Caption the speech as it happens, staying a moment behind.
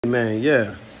Man,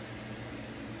 yeah.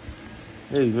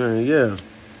 Hey, man, yeah.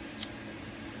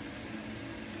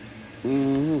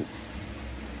 Mm-hmm.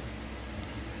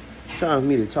 Time for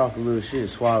me to talk a little shit,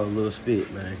 swallow a little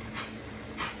spit, man.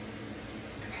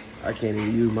 I can't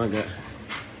even use my gut.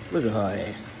 Look at her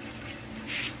ass.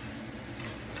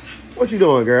 What you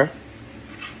doing, girl?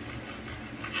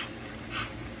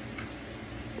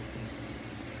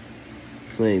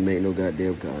 We ain't make no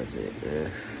goddamn content, man.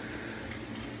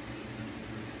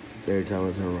 Every time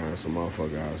I turn around, some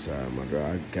motherfucker outside my door.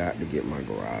 I got to get my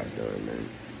garage done, man.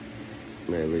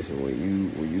 Man, listen,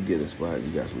 when you get a spot,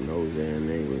 you got some nose ass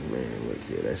neighbors, man. Look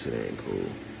here, that shit ain't cool.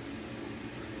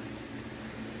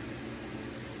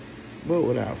 But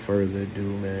without further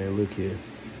ado, man, look here.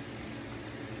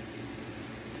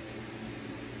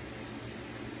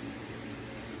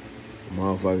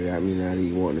 Motherfucker got me not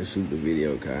even wanting to shoot the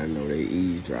video because I know they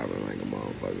eavesdropping like a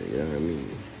motherfucker, you know what I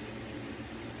mean?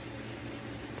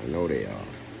 I know they are.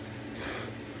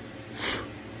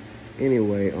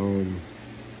 Anyway,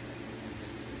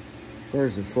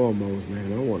 first and foremost,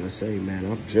 man, I want to say, man,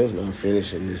 I'm just not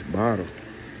finishing this bottle.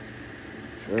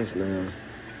 Just now.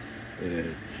 Yeah,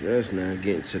 just now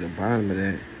getting to the bottom of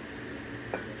that.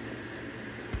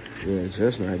 Yeah,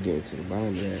 just now getting to the bottom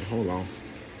of that. Hold on.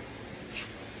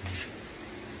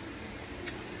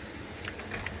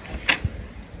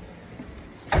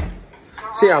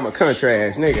 See, I'm a country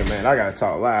ass nigga, man. I gotta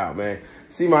talk loud, man.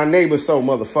 See, my neighbor's so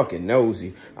motherfucking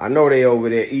nosy. I know they over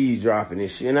there eavesdropping and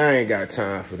shit, and I ain't got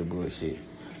time for the bullshit.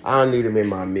 I don't need them in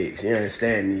my mix. You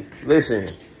understand me?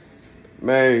 Listen,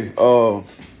 man, that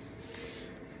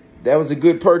was a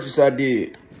good purchase I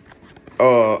did.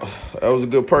 That was a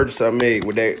good purchase I made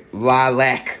with that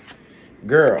lilac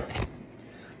girl.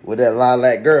 With that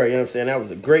lilac girl, you know what I'm saying? That was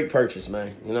a great purchase,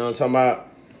 man. You know what I'm talking about?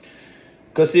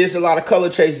 Because, see, it's a lot of color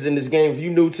chases in this game. If you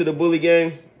new to the bully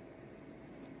game,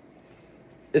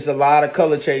 it's a lot of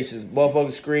color chases.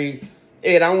 Motherfuckers scream,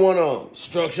 Ed, I want to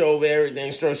structure over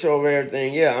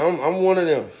everything. Yeah, I'm one of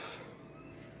them.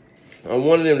 I'm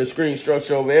one of them to scream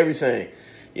structure over everything.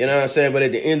 You know what I'm saying? But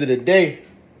at the end of the day,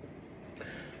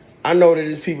 I know that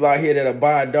there's people out here that'll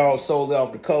buy a dog solely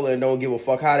off the color and don't give a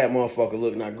fuck how that motherfucker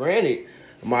look. Now, granted,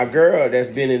 my girl that's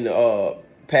been in the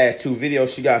past 2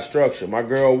 videos, she got structure. My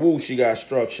girl Woo, she got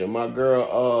structure. My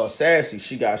girl Sassy,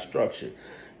 she got structure.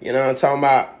 You know what I'm talking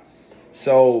about?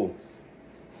 So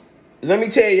let me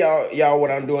tell y'all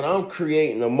what I'm doing. I'm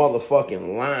creating a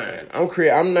motherfucking line.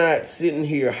 I'm not sitting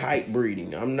here hype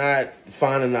breeding. I'm not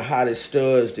finding the hottest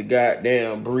studs to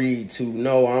goddamn breed to.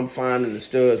 No, I'm finding the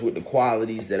studs with the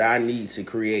qualities that I need to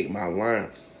create my line.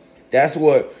 That's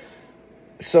what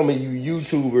some of you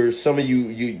YouTubers, some of you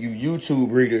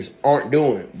YouTube readers aren't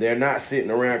doing. They're not sitting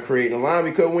around creating a line,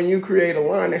 because when you create a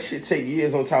line, that shit take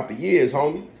years on top of years,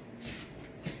 homie.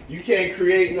 You can't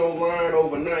create no line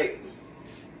overnight.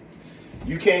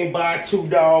 You can't buy 2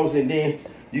 dogs and then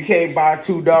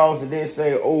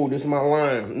say, oh, this is my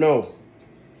line. No.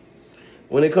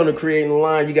 When it comes to creating a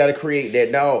line, you got to create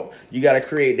that dog. You got to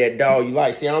create that dog you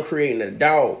like. See, I'm creating a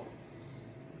dog.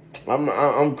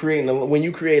 I'm creating when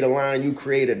you create a line, you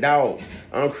create a dog.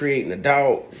 I'm creating a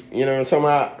dog. You know what I'm talking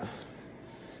about?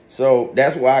 So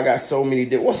that's why I got so many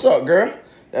what's up, girl?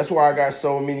 That's why I got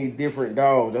so many different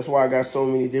dogs. That's why I got so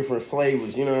many different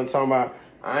flavors. You know what I'm talking about?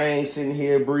 I ain't sitting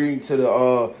here breeding to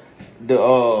the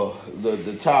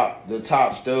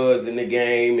top studs in the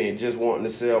game and just wanting to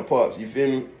sell pups. You feel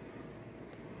me?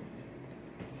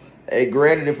 Hey,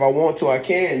 granted, if I want to, I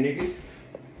can, nigga.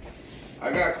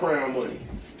 I got crown money.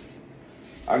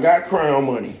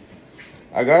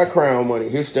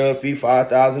 His stud fee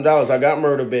 $5,000. I got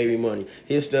murder baby money.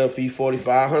 His stud fee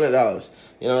 $4,500.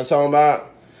 You know what I'm talking about?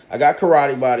 I got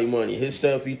karate body money. His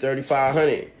stud fee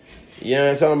 $3,500. You know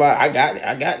what I'm talking about? I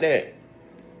got that.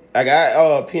 I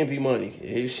got pimpy money.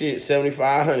 His shit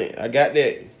 $7,500. I got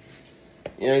that.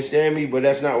 You understand me? But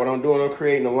that's not what I'm doing. I'm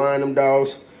creating a line. Them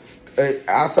dogs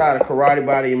outside of karate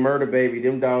body and murder baby,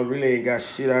 them dogs really ain't got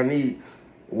shit I need.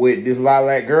 With this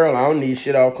lilac girl, I don't need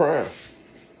shit off Crown.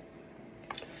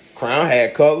 Crown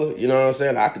had color, you know what I'm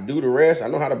saying? I could do the rest. I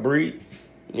know how to breed.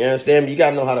 You understand me? You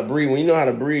gotta know how to breed. When you know how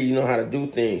to breed, you know how to do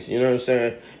things. You know what I'm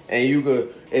saying? And you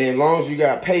could, and as long as you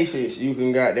got patience, you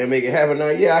can goddamn make it happen.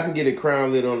 Now, yeah, I can get a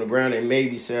crown lid on the ground and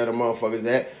maybe sell the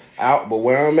motherfuckers out. But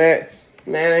where I'm at,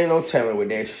 man, ain't no telling with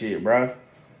that shit, bro.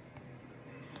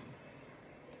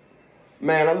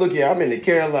 Man, I look here, I'm in the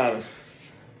Carolinas.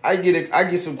 I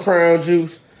get some crown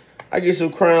juice. I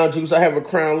have a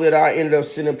crown lid. I ended up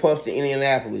sending pups to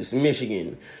Indianapolis,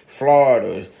 Michigan,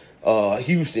 Florida,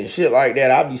 Houston, shit like that.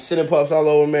 I'll be sending pups all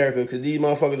over America because these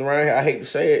motherfuckers around here, I hate to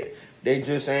say it, They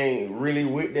just ain't really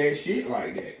with that shit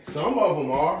like that. Some of them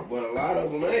are, but a lot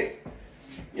of them ain't.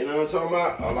 You know what I'm talking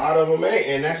about? A lot of them ain't,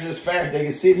 and that's just fact. They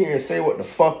can sit here and say what the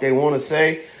fuck they want to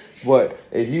say, but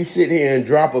if you sit here and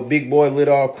drop a big boy lit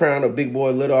off crown, a big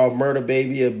boy lit off murder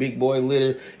baby, a big boy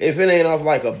litter, if it ain't off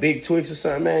like a big Twix or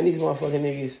something, man, these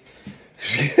motherfucking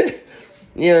niggas,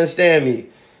 you understand me?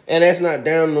 And that's not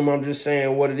down on them. I'm just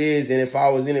saying what it is. And if I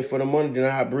was in it for the money, then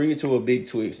I'd breed to a big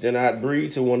Twix. Then I'd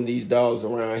breed to one of these dogs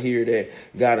around here that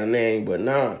got a name. But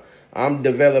nah, I'm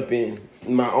developing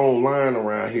my own line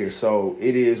around here. So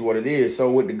it is what it is.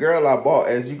 So with the girl I bought,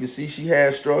 as you can see, she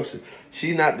has structure.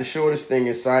 She's not the shortest thing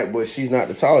in sight, but she's not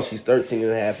the tallest. She's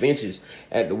 13.5 inches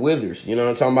at the withers. You know what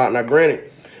I'm talking about? Now, granted,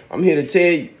 I'm here to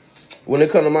tell you, when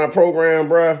it comes to my program,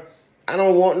 bruh, I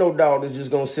don't want no dog that's just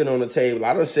going to sit on the table.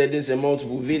 I done said this in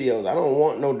multiple videos. I don't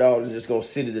want no dog that's just going to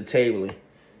sit at the table and,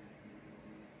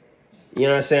 you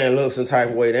know what I'm saying, look some type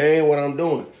of way. That ain't what I'm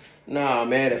doing. Nah,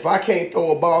 man, if I can't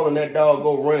throw a ball and that dog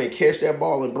go run and catch that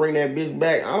ball and bring that bitch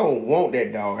back, I don't want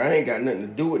that dog. I ain't got nothing to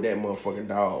do with that motherfucking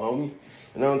dog, homie.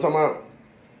 You know what I'm talking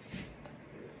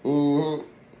about?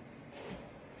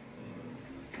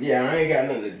 Yeah, I ain't got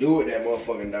nothing to do with that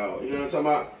motherfucking dog. You know what I'm talking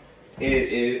about?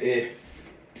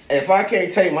 If I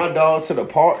can't take my dog to the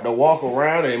park to walk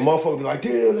around and motherfucker be like,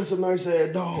 damn, that's a nice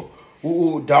ass dog.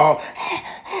 Ooh, dog.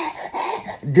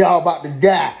 Dog about to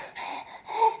die.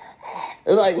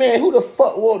 It's like, man, who the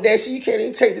fuck want that shit? You can't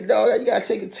even take the dog out. You gotta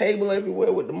take a table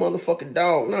everywhere with the motherfucking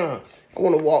dog. Nah, I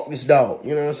want to walk this dog.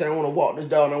 You know what I'm saying? I want to walk this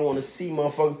dog and I want to see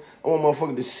motherfucker. I want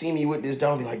motherfucker to see me with this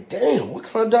dog and be like, damn, what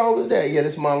kind of dog is that? Yeah,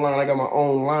 this is my line. I got my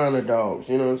own line of dogs.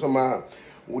 You know what I'm talking about?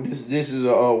 Well, this is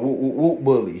a whoop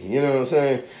bully. You know what I'm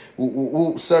saying?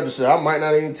 Whoop such and such. I might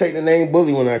not even take the name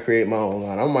bully when I create my own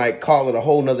line. I might call it a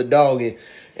whole nother dog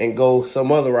and go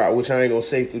some other route, which I ain't gonna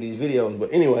say through these videos.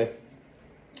 But anyway,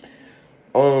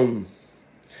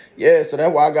 yeah. So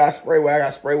that's why I got spray weight. I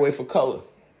got spray weight for color.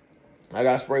 I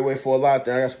got spray weight for a lot of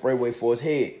things. I got spray weight for his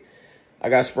head. I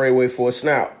got spray weight for his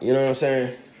snout. You know what I'm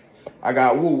saying? I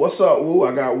got Woo. What's up, Woo?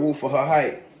 I got Woo for her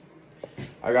height.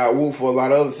 I got Woo for a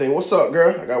lot of other things. What's up,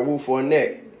 girl? I got Woo for a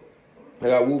neck. I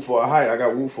got Woo for a height. I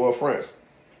got Woo for a fronts.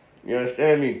 You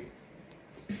understand me?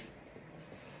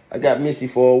 I got Missy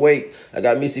for a weight. I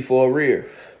got Missy for a rear.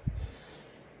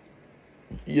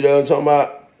 You know what I'm talking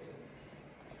about?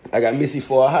 I got Missy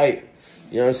for a height.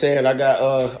 You know what I'm saying? I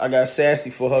got Sassy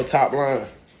for her top line.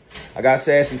 I got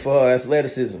Sassy for her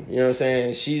athleticism. You know what I'm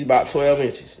saying? She's about 12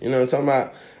 inches. You know what I'm talking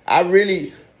about? I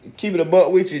really keep it a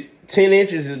buck with you. 10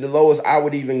 inches is the lowest I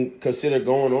would even consider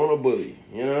going on a bully.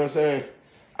 You know what I'm saying?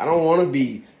 I don't want to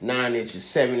be 9 inches,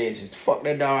 7 inches. Fuck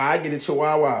that dog. I get a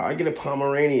Chihuahua. I get a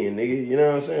Pomeranian, nigga. You know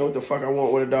what I'm saying? What the fuck I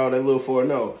want with a dog that little for?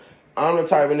 No. I'm the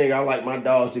type of nigga I like my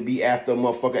dogs to be after a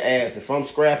motherfucker ass. If I'm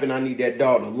scrapping, I need that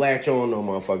dog to latch on no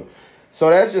motherfucker. So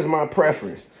that's just my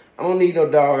preference. I don't need no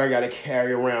dog I got to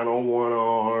carry around on one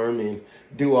arm and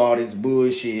do all this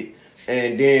bullshit.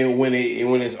 And then when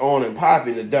it's on and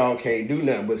popping, the dog can't do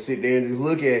nothing but sit there and just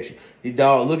look at you. Your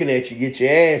dog looking at you, get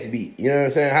your ass beat. You know what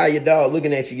I'm saying? How your dog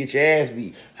looking at you, get your ass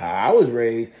beat. How I was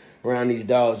raised around these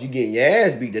dogs, you getting your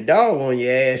ass beat. The dog on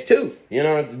your ass too. You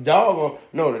know, the dog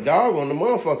on the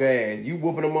motherfucker ass. You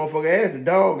whooping the motherfucker ass, the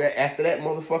dog after that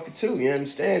motherfucker too. You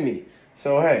understand me?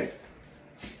 So hey.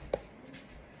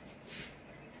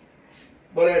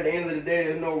 But at the end of the day,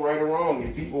 there's no right or wrong.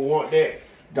 If people want that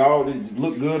dog to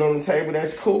look good on the table,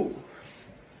 that's cool.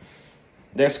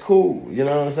 That's cool. You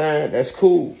know what I'm saying? That's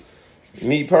cool.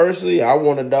 Me personally, I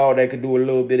want a dog that could do a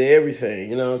little bit of everything.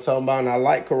 You know what I'm talking about? And I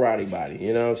like Karate Body.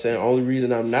 You know what I'm saying? Only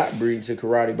reason I'm not breeding to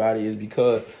Karate Body is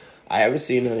because I haven't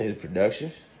seen none of his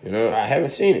productions. You know, I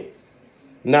haven't seen it.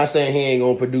 I'm not saying he ain't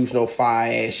going to produce no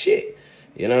fire-ass shit.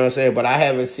 You know what I'm saying? But I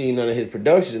haven't seen none of his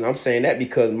productions. And I'm saying that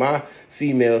because my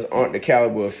females aren't the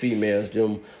caliber of females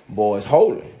them boys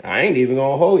holding. I ain't even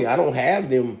going to hold you. I don't have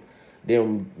them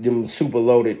super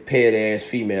loaded paired ass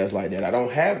females like that. I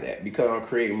don't have that because I'm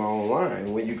creating my own line.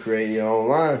 And when you create your own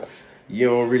line, you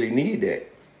don't really need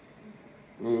that.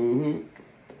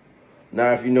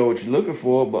 Now, if you know what you're looking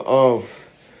for, but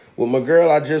with my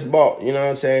girl I just bought, you know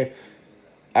what I'm saying?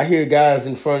 I hear guys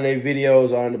in front of their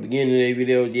videos or in the beginning of their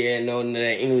videos, yeah, no,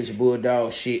 that English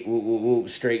bulldog shit,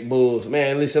 straight bulls.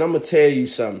 Man, listen, I'm going to tell you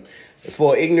something.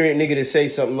 For an ignorant nigga to say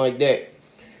something like that,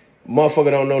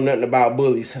 motherfucker don't know nothing about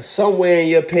bullies. Somewhere in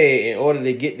your pet, in order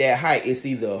to get that height, it's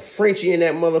either a Frenchie in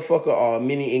that motherfucker or a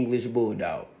mini English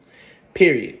bulldog.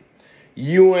 Period.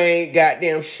 You ain't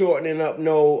goddamn shortening up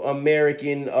no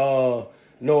American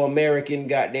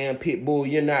goddamn pit bull.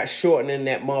 You're not shortening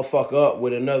that motherfucker up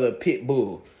with another pit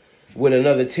bull. with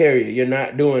another terrier. You're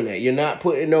not doing that. You're not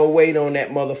putting no weight on that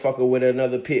motherfucker with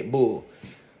another pit bull.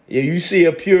 Yeah, you see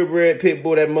a purebred pit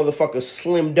bull, that motherfucker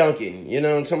slim dunking. You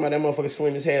know what I'm talking about? That motherfucker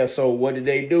slim as hell. So what did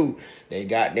they do? They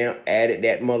goddamn added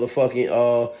that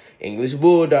motherfucking English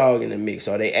bulldog in the mix,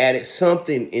 or they added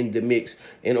something in the mix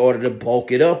in order to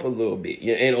bulk it up a little bit,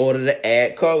 in order to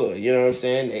add color. You know what I'm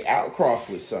saying? They outcrossed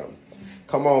with something.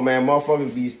 Come on, man.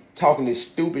 Motherfuckers be talking this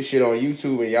stupid shit on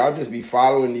YouTube, and y'all just be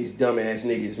following these dumbass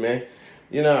niggas, man.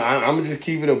 You know, I'm going to just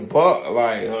keep it a buck.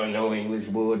 Like, oh, no English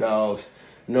bulldogs.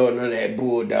 No, none of that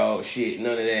bulldog shit.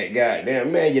 None of that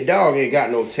goddamn. Man, your dog ain't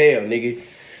got no tail, nigga.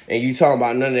 And you talking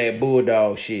about none of that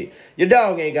bulldog shit. Your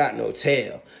dog ain't got no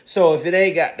tail. So if it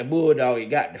ain't got the bulldog, it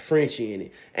got the Frenchie in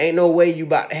it. Ain't no way you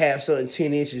about to have something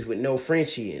 10 inches with no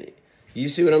Frenchie in it. You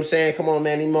see what I'm saying? Come on,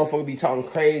 man. These motherfuckers be talking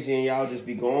crazy and y'all just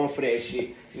be going for that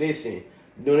shit. Listen,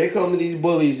 when they come to these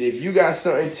bullies, if you got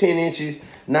something 10 inches,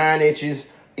 9 inches,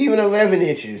 even 11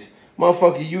 inches,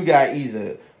 motherfucker, you got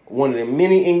either one of the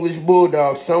mini English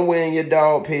bulldogs somewhere in your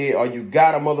dog pad, or you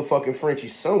got a motherfucking Frenchie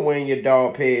somewhere in your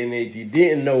dog pad. And if you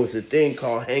didn't know, it's a thing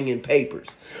called hanging papers.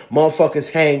 Motherfuckers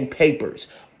hang papers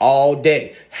all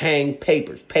day. Hang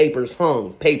papers. Papers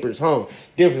hung. Papers hung.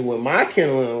 Different with my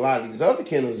kennel and a lot of these other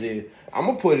kennels is, I'm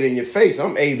going to put it in your face.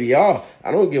 I'm ABR.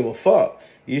 I don't give a fuck.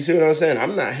 You see what I'm saying?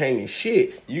 I'm not hanging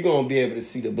shit. You're going to be able to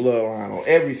see the bloodline on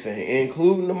everything,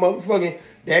 including the motherfucking,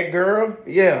 that girl.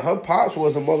 Yeah, her pops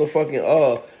was a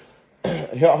motherfucking,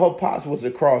 her pops was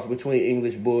a cross between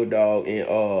English Bulldog and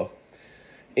I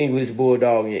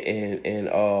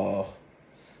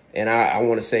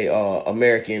want to say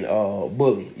American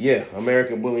Bully. Yeah,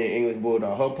 American Bully and English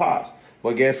Bulldog. Her pops.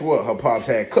 But guess what? Her pops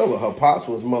had cover. Her pops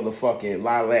was motherfucking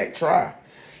Lilac Tri.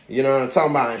 You know what I'm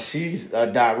talking about? And she's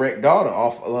a direct daughter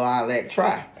off Lilac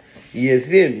Tri. You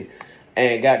feel me?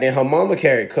 And goddamn, her mama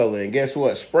carried color. And guess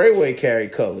what? Sprayway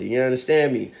carried color. You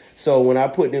understand me? So when I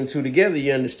put them two together,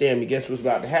 you understand me? Guess what's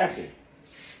about to happen?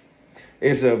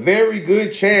 It's a very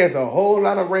good chance, a whole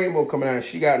lot of rainbow coming out.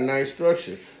 She got nice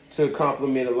structure to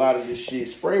complement a lot of the shit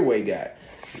Sprayway got.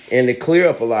 And to clear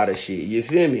up a lot of shit. You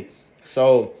feel me?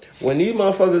 So when these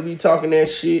motherfuckers be talking that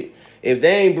shit, if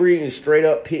they ain't breeding straight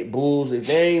up pit bulls, if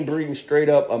they ain't breeding straight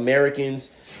up Americans,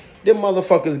 them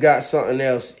motherfuckers got something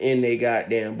else in their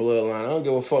goddamn bloodline. I don't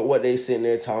give a fuck what they sitting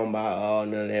there talking about. Oh,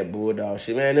 none of that bulldog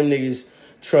shit. Man, them niggas,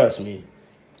 trust me.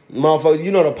 Motherfuckers,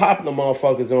 you know the popular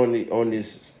motherfuckers on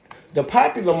this. The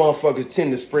popular motherfuckers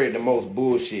tend to spread the most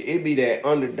bullshit. It be that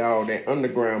underdog, that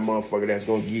underground motherfucker that's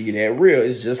going to give you that real.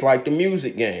 It's just like the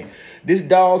music game. This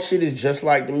dog shit is just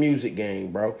like the music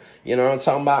game, bro. You know what I'm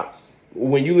talking about?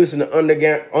 When you listen to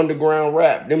underground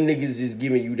rap, them niggas is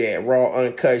giving you that raw,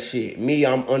 uncut shit. Me,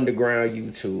 I'm underground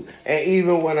YouTube. And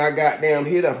even when I goddamn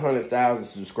hit 100,000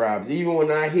 subscribers, even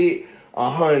when I hit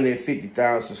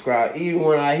 150,000 subscribers, even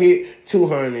when I hit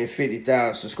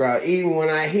 250,000 subscribers, even when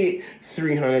I hit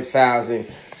 300,000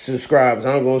 subscribers,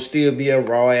 I'm going to still be a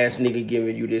raw ass nigga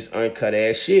giving you this uncut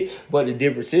ass shit. But the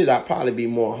difference is I'll probably be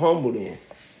more humble then.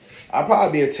 I'll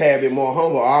probably be a tad bit more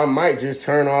humble. Or I might just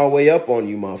turn all the way up on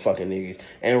you motherfucking niggas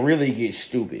and really get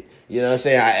stupid. You know what I'm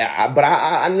saying? But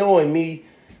I know in me,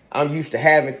 I'm used to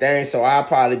having things, so I'll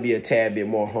probably be a tad bit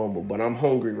more humble. But I'm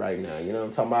hungry right now. You know what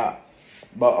I'm talking about?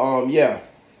 But, yeah.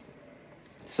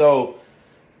 So,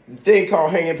 the thing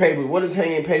called hanging papers. What is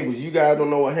hanging papers? You guys don't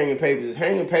know what hanging papers is.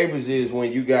 Hanging papers is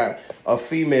when you got a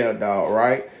female dog,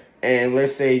 right? And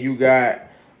let's say you got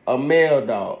a male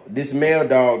dog. This male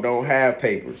dog don't have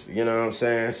papers. You know what I'm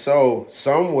saying? So,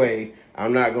 some way,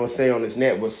 I'm not going to say on this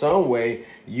net, but some way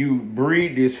you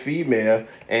breed this female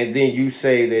and then you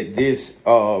say that this,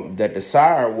 that the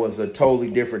sire was a totally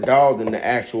different dog than the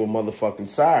actual motherfucking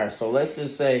sire. So, let's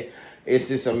just say it's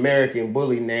this American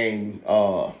bully named,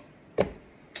 I'm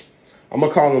going to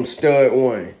call him Stud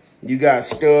 1. You got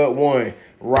Stud 1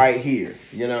 right here.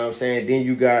 You know what I'm saying? Then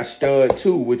you got Stud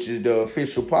 2, which is the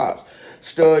official pops.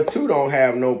 Stud 2 don't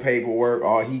have no paperwork,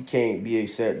 or he can't be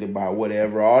accepted by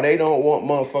whatever. Or they don't want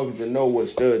motherfuckers to know what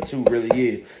Stud 2 really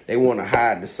is. They want to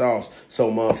hide the sauce so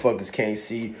motherfuckers can't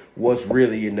see what's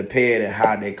really in the pad and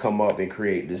how they come up and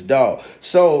create this dog.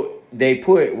 So they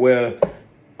put, well,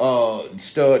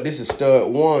 this is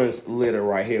Stud 1's litter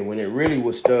right here, when it really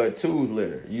was Stud 2's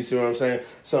litter. You see what I'm saying?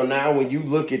 So now when you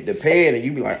look at the pad and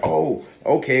you be like, oh,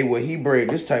 okay, well, he bred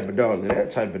this type of dog and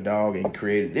that type of dog and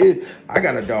created this. I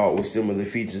got a dog with similar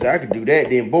features. I could do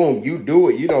that. Then boom, you do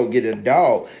it. You don't get a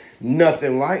dog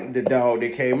nothing like the dog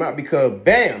that came out because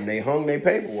bam, they hung their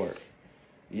paperwork.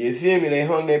 You feel me? They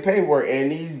hung their paperwork, and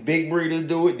these big breeders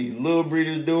do it. These little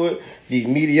breeders do it. These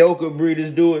mediocre breeders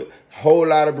do it. A whole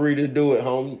lot of breeders do it,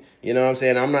 homie. You know what I'm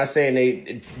saying? I'm not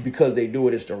saying because they do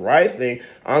it, it's the right thing.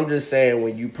 I'm just saying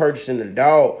when you purchasing a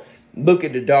dog, look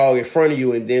at the dog in front of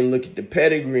you and then look at the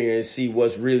pedigree and see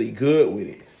what's really good with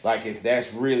it. Like if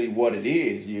that's really what it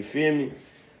is. You feel me?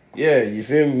 Yeah, you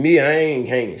feel me? Me, I ain't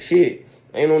hanging shit.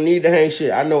 Ain't no need to hang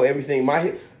shit. I know everything.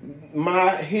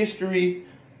 My history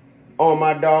on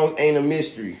my dogs ain't a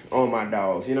mystery on my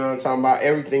dogs. You know what I'm talking about?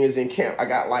 Everything is in camp. I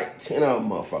got like 10 of them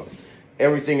motherfuckers.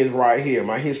 Everything is right here.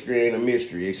 My history ain't a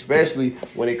mystery, especially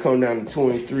when it come down to 2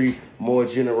 and 3 more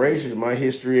generations. My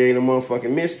history ain't a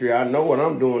motherfucking mystery. I know what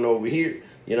I'm doing over here.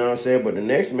 You know what I'm saying? But the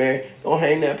next man gonna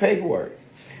hang that paperwork.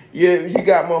 Yeah, you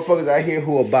got motherfuckers out here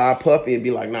who will buy a puppy and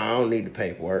be like, nah, I don't need the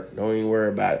paperwork. Don't even worry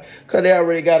about it. Because they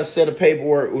already got a set of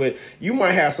paperwork with. You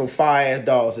might have some fire-ass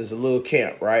dogs as a little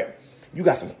camp, right? You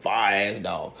got some fire-ass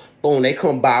dogs. Boom, they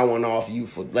come buy one off you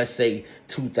for, let's say,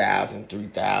 $2,000,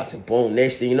 $3,000. Boom,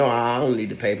 next thing you know, I don't need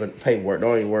the paperwork.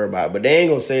 Don't even worry about it. But they ain't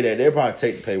going to say that. They'll probably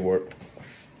take the paperwork.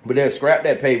 But they'll scrap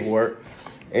that paperwork.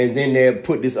 And then they'll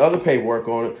put this other paperwork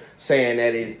on it saying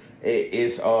that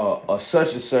it's a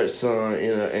such and such son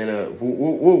in a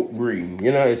whoop breeding.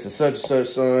 You know, it's a such and such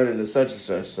son and a such and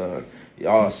such son.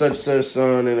 Such and such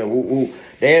son and a whoop whoop.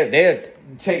 They'll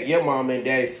take your mama and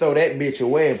daddy, throw that bitch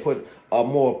away and put a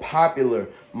more popular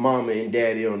mama and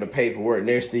daddy on the paperwork.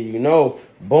 Next thing you know,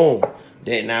 boom.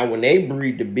 Then now when they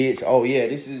breed the bitch, oh yeah,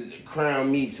 this is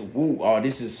Crown Meats, whoop. Oh,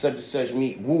 this is such and such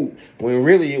meat, whoop. When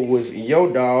really it was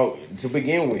your dog to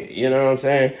begin with, you know what I'm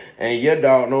saying? And your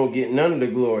dog don't get none of the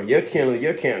glory. Your kennel,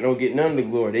 your camp don't get none of the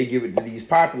glory. They give it to these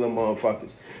popular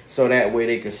motherfuckers. So that way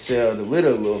they can sell the litter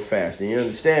a little faster. You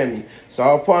understand me? It's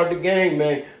all part of the game,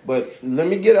 man. But let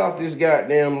me get off this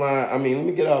goddamn line. I mean, let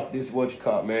me get off this what you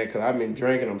call it, man, because I've been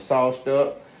drinking. I'm sauced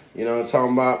up. You know what I'm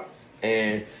talking about?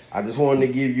 And I just wanted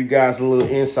to give you guys a little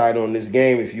insight on this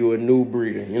game if you're a new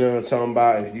breeder. You know what I'm talking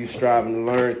about? If you're striving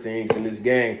to learn things in this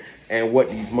game and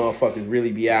what these motherfuckers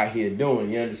really be out here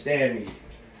doing. You understand me?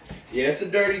 Yeah, it's a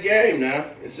dirty game now.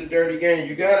 It's a dirty game.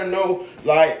 You got to know,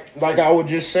 like I was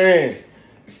just saying,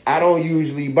 I don't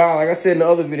usually buy, like I said in the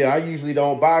other video, I usually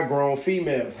don't buy grown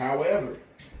females. However,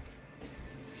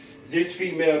 this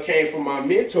female came from my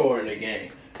mentor in the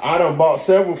game. I done bought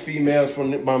several females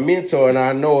from my mentor, and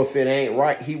I know if it ain't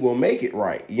right, he will make it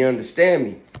right. You understand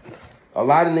me? A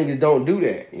lot of niggas don't do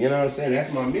that. You know what I'm saying?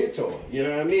 That's my mentor. You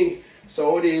know what I mean?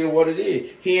 So it is what it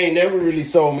is. He ain't never really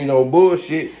sold me no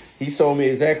bullshit. He sold me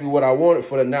exactly what I wanted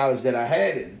for the knowledge that I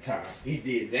had at the time. He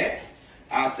did that.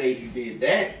 I'll say he did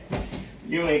that.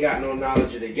 You ain't got no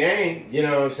knowledge of the game, you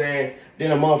know what I'm saying?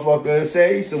 Then a motherfucker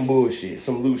say some bullshit,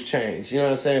 some loose change, you know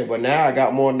what I'm saying? But now I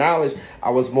got more knowledge, I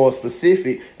was more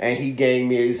specific, and he gave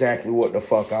me exactly what the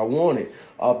fuck I wanted.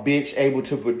 A bitch able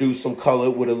to produce some color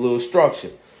with a little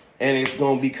structure, and it's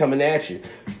gonna be coming at you.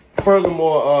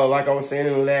 Furthermore, like I was saying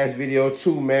in the last video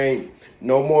too, man,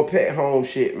 no more pet home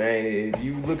shit, man. If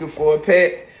you looking for a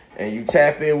pet, and you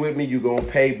tap in with me, you gonna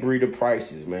pay breeder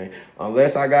prices, man.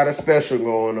 Unless I got a special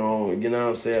going on, you know what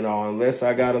I'm saying? Or unless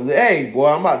I got a, hey, boy,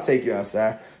 I'm about to take you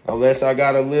outside. Unless I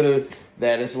got a litter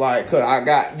that it's like, cause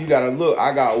you gotta look,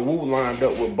 I got Woo lined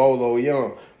up with Bolo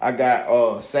Young. I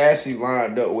got Sassy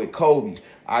lined up with Kobe.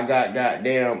 I got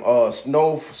goddamn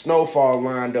Snowfall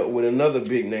lined up with another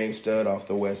big name stud off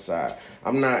the west side.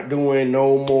 I'm not doing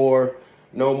no more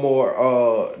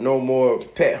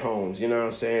pet homes, you know what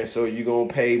I'm saying? So you're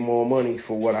gonna pay more money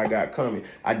for what I got coming.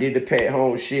 I did the pet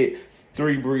home shit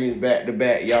 3 breeds back to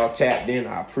back. Y'all tapped in.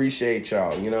 I appreciate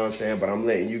y'all, you know what I'm saying? But I'm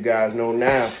letting you guys know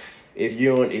now, if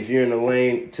you're in the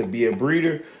lane to be a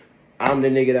breeder, I'm the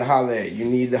nigga to holler at. You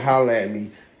need to holler at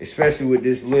me, especially with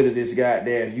this litter, this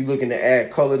goddamn. If you looking to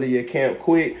add color to your camp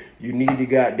quick, you need to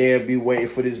goddamn be waiting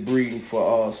for this breeding for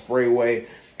Sprayway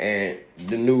and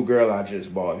the new girl I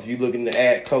just bought. If you looking to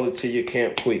add color to your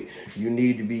camp quick, you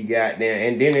need to be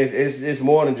goddamn. And then it's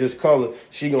more than just color.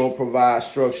 She gonna provide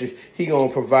structure. He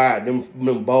gonna provide them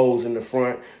bows in the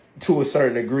front to a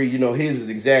certain degree. You know, his is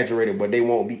exaggerated, but they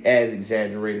won't be as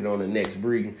exaggerated on the next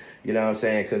breeding. You know what I'm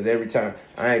saying? Because every time,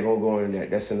 I ain't gonna go into that.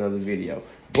 That's another video.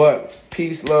 But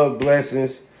peace, love,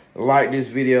 blessings. Like this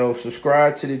video,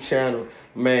 subscribe to the channel,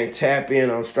 man. Tap in.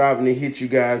 I'm striving to hit you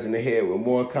guys in the head with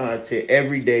more content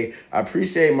every day. I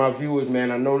appreciate my viewers,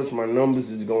 man. I notice my numbers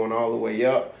is going all the way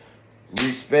up.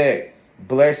 Respect.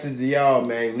 Blessings to y'all,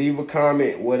 man. Leave a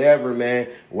comment, whatever, man.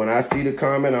 When I see the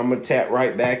comment, I'm going to tap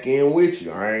right back in with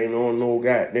you. I ain't on no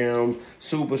goddamn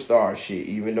superstar shit,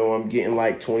 even though I'm getting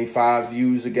like 25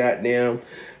 views a goddamn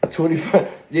 25.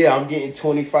 Yeah, I'm getting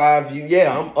 25 views.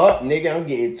 Yeah, I'm up, nigga. I'm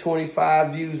getting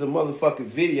 25 views a motherfucking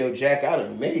video, Jack. I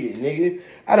done made it, nigga.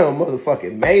 I done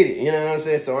motherfucking made it. You know what I'm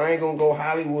saying? So I ain't gonna go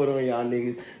Hollywood on y'all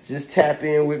niggas. Just tap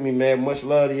in with me, man. Much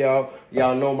love to y'all.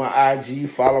 Y'all know my IG.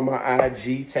 Follow my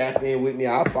IG. Tap in with me.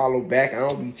 I'll follow back. I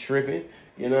don't be tripping.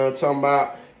 You know what I'm talking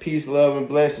about? Peace, love, and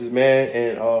blessings, man.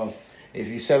 And if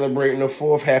you celebrating the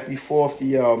 4th, happy 4th to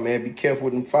y'all, man. Be careful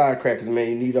with them firecrackers, man.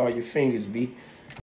 You need all your fingers, B.